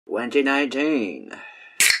2019.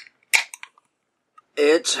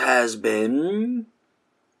 It has been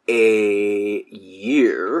a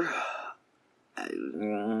year.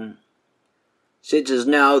 Since is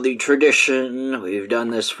now the tradition, we've done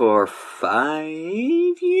this for 5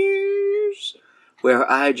 years,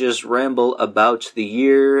 where I just ramble about the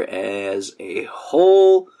year as a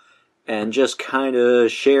whole, and just kind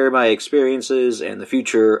of share my experiences and the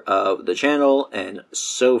future of the channel, and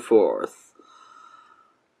so forth.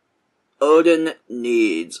 Odin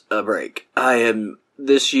needs a break.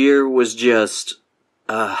 This year was just,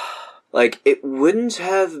 it wouldn't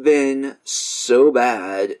have been so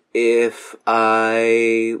bad if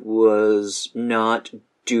I was not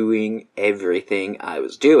doing everything I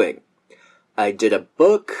was doing. I did a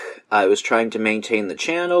book, I was trying to maintain the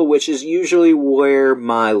channel, which is usually where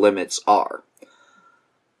my limits are.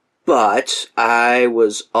 But I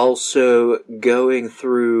was also going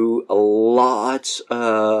through a lot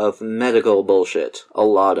of medical bullshit. A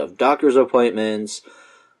lot of doctor's appointments,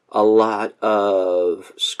 a lot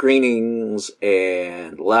of screenings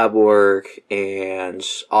and lab work and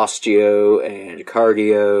osteo and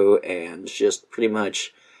cardio and just pretty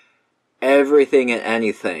much everything and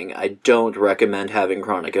anything. I don't recommend having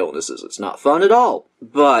chronic illnesses. It's not fun at all.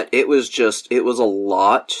 But it was a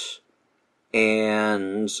lot,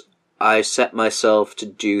 and I set myself to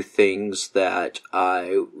do things that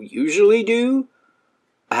I usually do.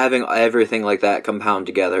 Having everything like that compound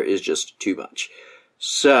together is just too much.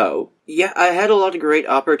 So, yeah, I had a lot of great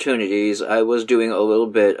opportunities. I was doing a little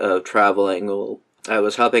bit of traveling. I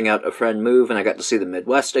was helping out a friend move, and I got to see the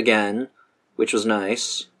Midwest again, which was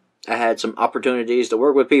nice. I had some opportunities to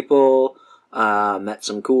work with people, met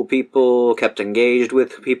some cool people, kept engaged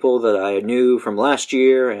with people that I knew from last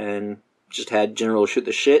year, and just had general shoot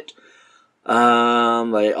the shit.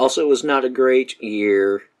 But it also was not a great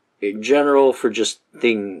year in general for just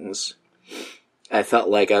things. I felt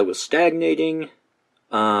like I was stagnating.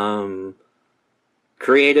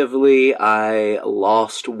 Creatively, I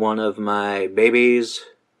lost one of my babies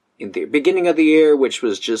in the beginning of the year, which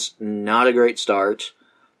was just not a great start.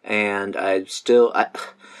 And I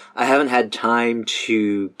haven't had time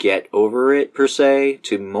to get over it, per se,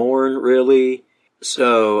 to mourn, really.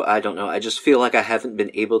 So, I don't know, I just feel like I haven't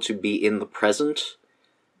been able to be in the present.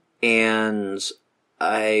 And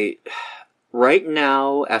right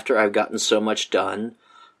now, after I've gotten so much done,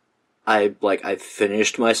 I've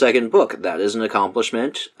finished my second book. That is an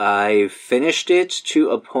accomplishment. I finished it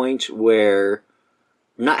to a point where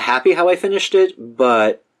I'm not happy how I finished it,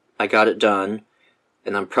 but I got it done.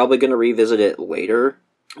 And I'm probably going to revisit it later.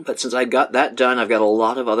 But since I got that done, I've got a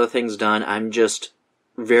lot of other things done. I'm just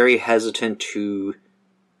very hesitant to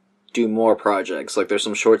do more projects. Like, there's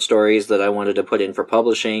some short stories that I wanted to put in for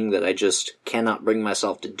publishing that I just cannot bring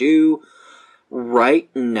myself to do. Right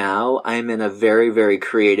now, I'm in a very, very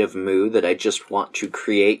creative mood that I just want to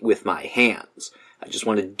create with my hands. I just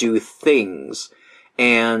want to do things.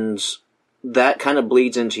 And that kind of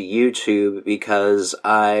bleeds into YouTube because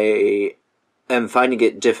I am finding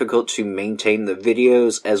it difficult to maintain the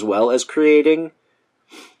videos as well as creating,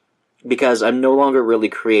 because I'm no longer really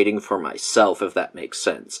creating for myself, if that makes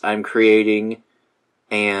sense. I'm creating,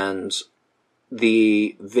 and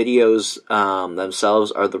the videos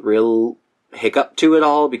themselves are the real hiccup to it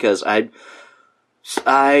all, because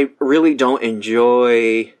I really don't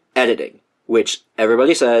enjoy editing, which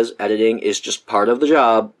everybody says editing is just part of the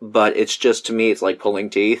job, but it's just, to me, it's like pulling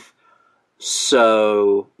teeth.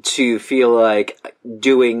 So, to feel like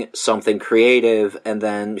doing something creative and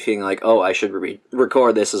then feeling like, oh, I should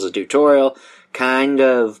record this as a tutorial, kind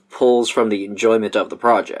of pulls from the enjoyment of the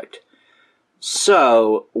project.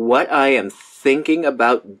 So, what I am thinking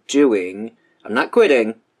about doing, I'm not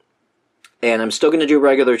quitting, and I'm still going to do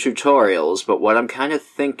regular tutorials, but what I'm kind of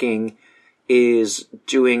thinking is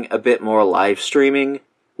doing a bit more live streaming,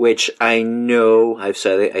 which I know I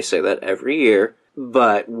say that every year.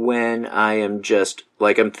 But when I am just,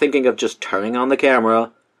 I'm thinking of just turning on the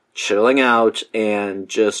camera, chilling out, and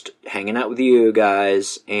just hanging out with you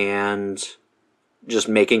guys, and just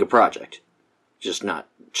making a project. Just not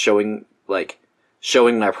showing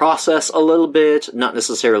my process a little bit, not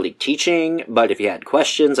necessarily teaching, but if you had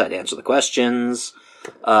questions, I'd answer the questions.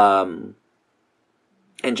 And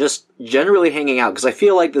just generally hanging out, because I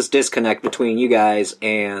feel like this disconnect between you guys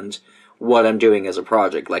and what I'm doing as a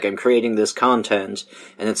project. Like, I'm creating this content,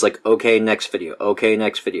 and it's like, okay, next video, okay,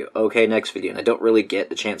 next video, okay, next video, and I don't really get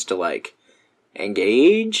the chance to,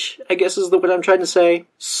 engage, I guess is what I'm trying to say.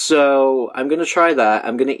 So, I'm gonna try that.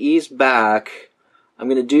 I'm gonna ease back. I'm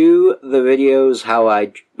gonna do the videos how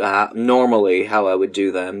I, normally how I would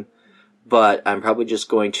do them, but I'm probably just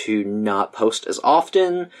going to not post as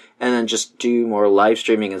often, and then just do more live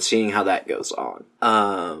streaming and seeing how that goes on.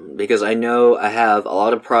 Because I know I have a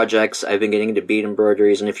lot of projects. I've been getting into bead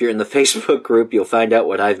embroideries, and if you're in the Facebook group, you'll find out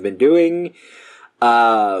what I've been doing.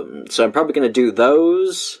 So I'm probably going to do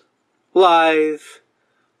those live.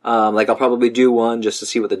 Like, I'll probably do one just to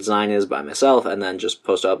see what the design is by myself, and then just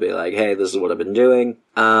post up, be like, hey, this is what I've been doing.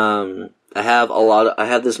 I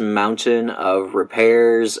have this mountain of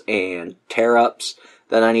repairs and tear-ups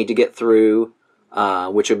that I need to get through,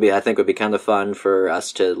 which I think would be kind of fun for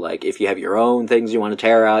us to, like, if you have your own things you want to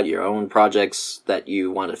tear out, your own projects that you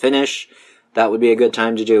want to finish, that would be a good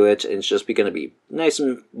time to do it, and it's just going to be nice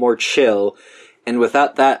and more chill, and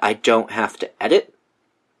without that, I don't have to edit.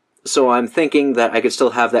 So I'm thinking that I could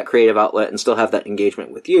still have that creative outlet and still have that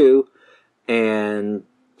engagement with you, and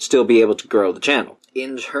still be able to grow the channel.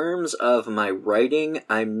 In terms of my writing,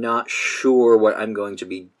 I'm not sure what I'm going to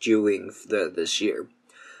be doing this year.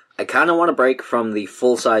 I kind of want to break from the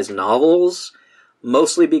full-size novels,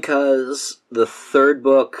 mostly because the third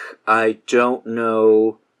book, I don't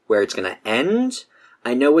know where it's going to end.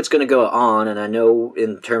 I know it's going to go on, and I know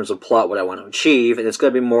in terms of plot what I want to achieve, and it's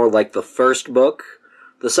going to be more like the first book.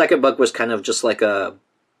 The second book was kind of just like a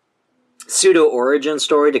pseudo-origin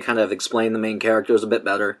story to kind of explain the main characters a bit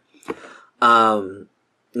better.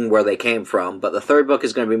 Where they came from, but the third book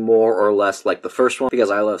is going to be more or less like the first one, because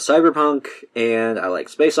I love Cyberpunk, and I like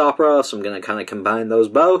space opera, so I'm going to kind of combine those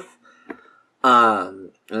both.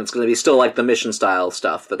 And it's going to be still like the mission style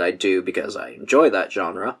stuff that I do, because I enjoy that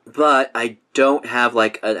genre. But I don't have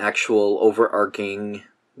like an actual overarching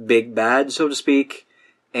big bad, so to speak,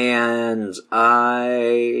 and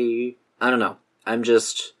I don't know.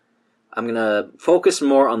 I'm going to focus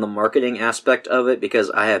more on the marketing aspect of it, because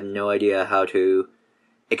I have no idea how to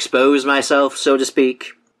expose myself, so to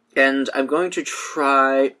speak. And I'm going to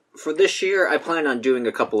try, for this year, I plan on doing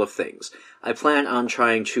a couple of things. I plan on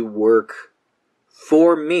trying to work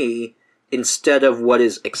for me instead of what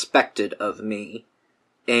is expected of me.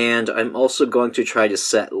 And I'm also going to try to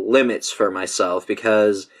set limits for myself,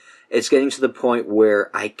 because it's getting to the point where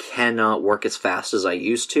I cannot work as fast as I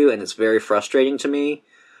used to, and it's very frustrating to me.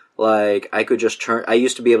 Like, I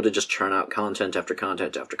used to be able to just churn out content after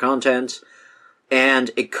content after content,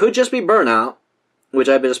 and it could just be burnout, which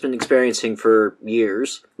I've just been experiencing for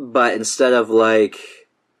years, but instead of, like,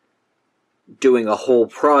 doing a whole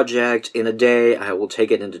project in a day, I will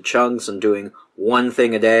take it into chunks and doing one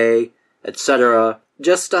thing a day, etc.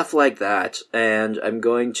 Just stuff like that, and I'm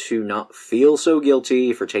going to not feel so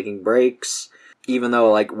guilty for taking breaks, even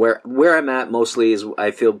though, like, where I'm at mostly is I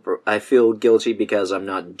feel guilty because I'm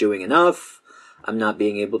not doing enough, I'm not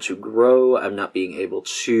being able to grow, I'm not being able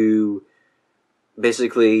to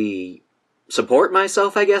basically support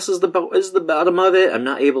myself, I guess, is the bottom of it. I'm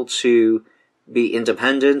not able to be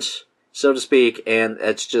independent, so to speak, and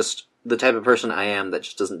it's just the type of person I am that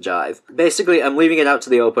just doesn't jive. Basically, I'm leaving it out to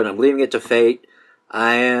the open, I'm leaving it to fate.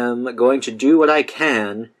 I am going to do what I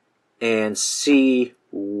can and see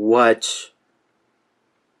what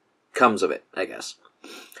comes of it, I guess.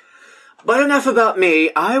 But enough about me.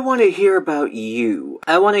 I want to hear about you.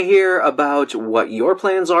 I want to hear about what your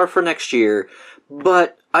plans are for next year,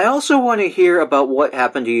 but I also want to hear about what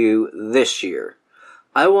happened to you this year.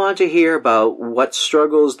 I want to hear about what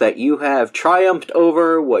struggles that you have triumphed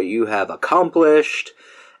over, what you have accomplished,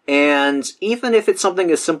 and even if it's something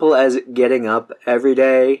as simple as getting up every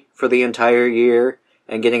day for the entire year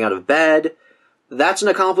and getting out of bed, that's an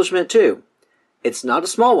accomplishment too. It's not a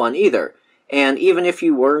small one either. And even if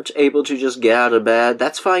you weren't able to just get out of bed,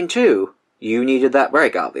 that's fine too. You needed that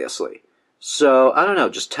break, obviously. So, I don't know,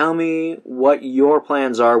 just tell me what your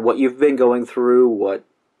plans are, what you've been going through, what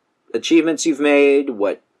achievements you've made,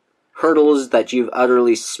 what hurdles that you've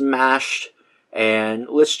utterly smashed, and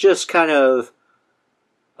let's just kind of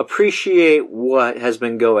appreciate what has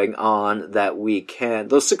been going on that we can,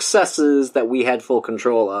 those successes that we had full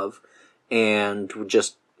control of, and we're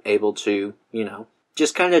just able to, you know,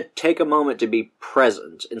 just kind of take a moment to be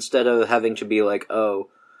present, instead of having to be like, oh,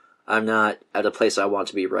 I'm not at a place I want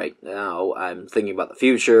to be right now, I'm thinking about the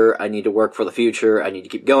future, I need to work for the future, I need to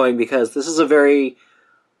keep going, because this is a very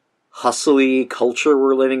hustly culture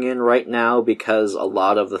we're living in right now, because a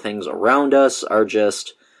lot of the things around us are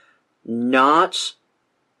just not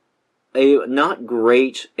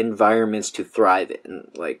great environments to thrive in.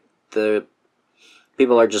 Like, the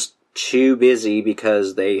people are just too busy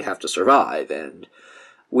because they have to survive, and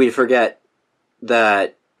we forget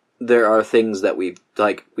that there are things that we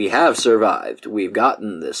have survived, we've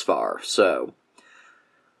gotten this far, so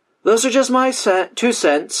those are just my 2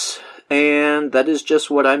 cents, and that is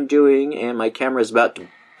just what I'm doing, and my camera is about to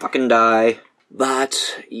fucking die.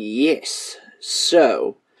 But, yes.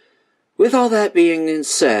 So, with all that being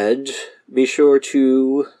said, be sure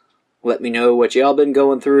to let me know what y'all been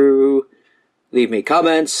going through. Leave me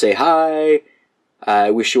comments, say hi.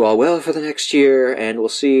 I wish you all well for the next year, and we'll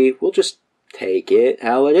see. We'll just take it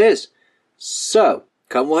how it is. So,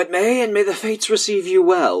 come what may, and may the fates receive you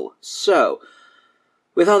well. So,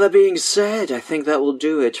 with all that being said, I think that will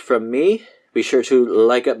do it from me. Be sure to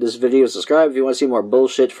like up this video, subscribe if you want to see more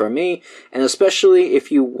bullshit from me, and especially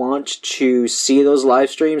if you want to see those live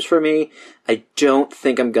streams for me. I don't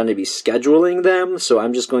think I'm going to be scheduling them, so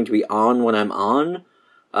I'm just going to be on when I'm on.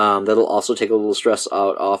 That'll also take a little stress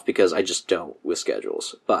off because I just don't with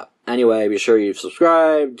schedules. But anyway, be sure you've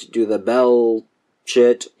subscribed, do the bell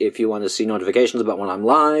shit if you want to see notifications about when I'm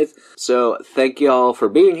live. So, thank y'all for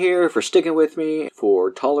being here, for sticking with me,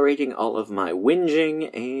 for tolerating all of my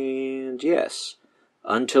whinging, and yes,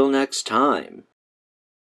 until next time.